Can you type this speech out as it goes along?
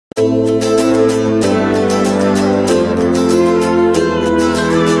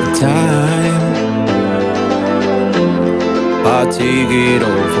take it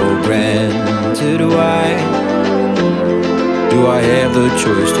all for granted? Why do I have the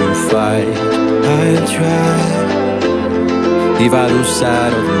choice to fight? I'll try. If I lose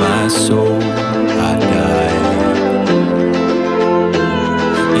sight of my soul, I die.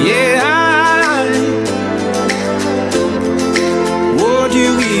 Yeah, I want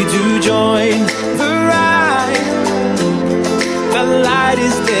you here to join the ride. The light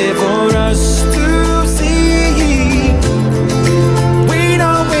is there for us to see. We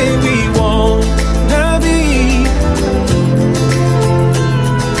know where we wanna be.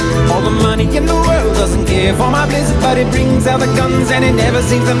 All the money in the world doesn't care for my bliss, but it brings out the guns and it never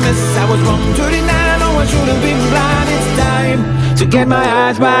seems to miss. I was wrong to deny, no I should have been blind. It's time to get my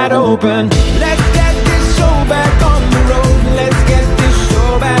eyes wide open. Let's get this show back on the road. Let's get this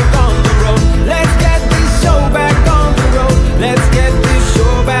show back on the road. Let's get this show back on the road. Let's get this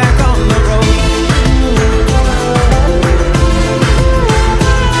show back on the road.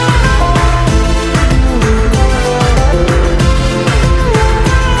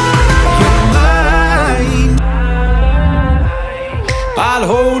 You're mine. I'll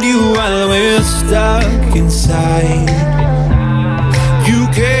hold you while we're stuck inside. You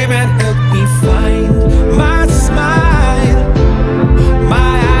came and helped me find my smile.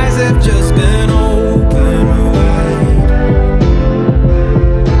 My eyes have just been open wide.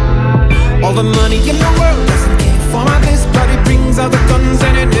 All the money in the world doesn't care for my bliss, but it brings out the guns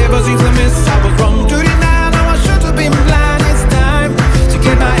and it never seems to miss. I was wrong to deny, now I should have been blind. It's time to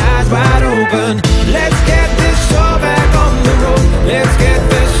get my eyes wide open. Let's get this show back on the road. Let's get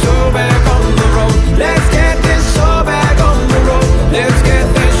this show back on the road. Let's get this show back on the road. Let's get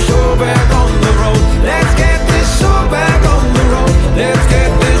this show back on the road. Let's get this show back on the road. Let's get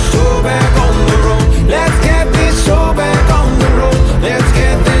this show back on the road. Let's get this show back on the road. Let's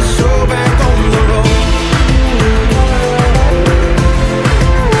get this show back on the road.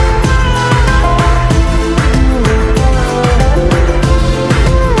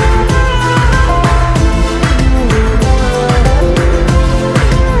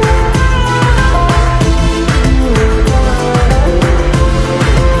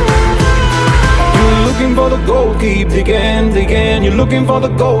 For the gold, keep digging, digging. You're looking for the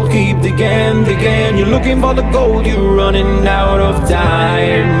gold, keep digging, digging. You're looking for the gold, you're running out of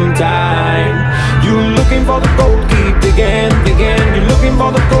time, time. You're looking for the gold, keep digging, digging. You're looking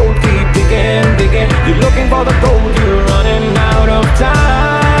for the gold, keep digging, digging. You're looking for the gold, you're running out of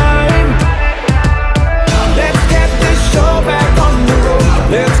time.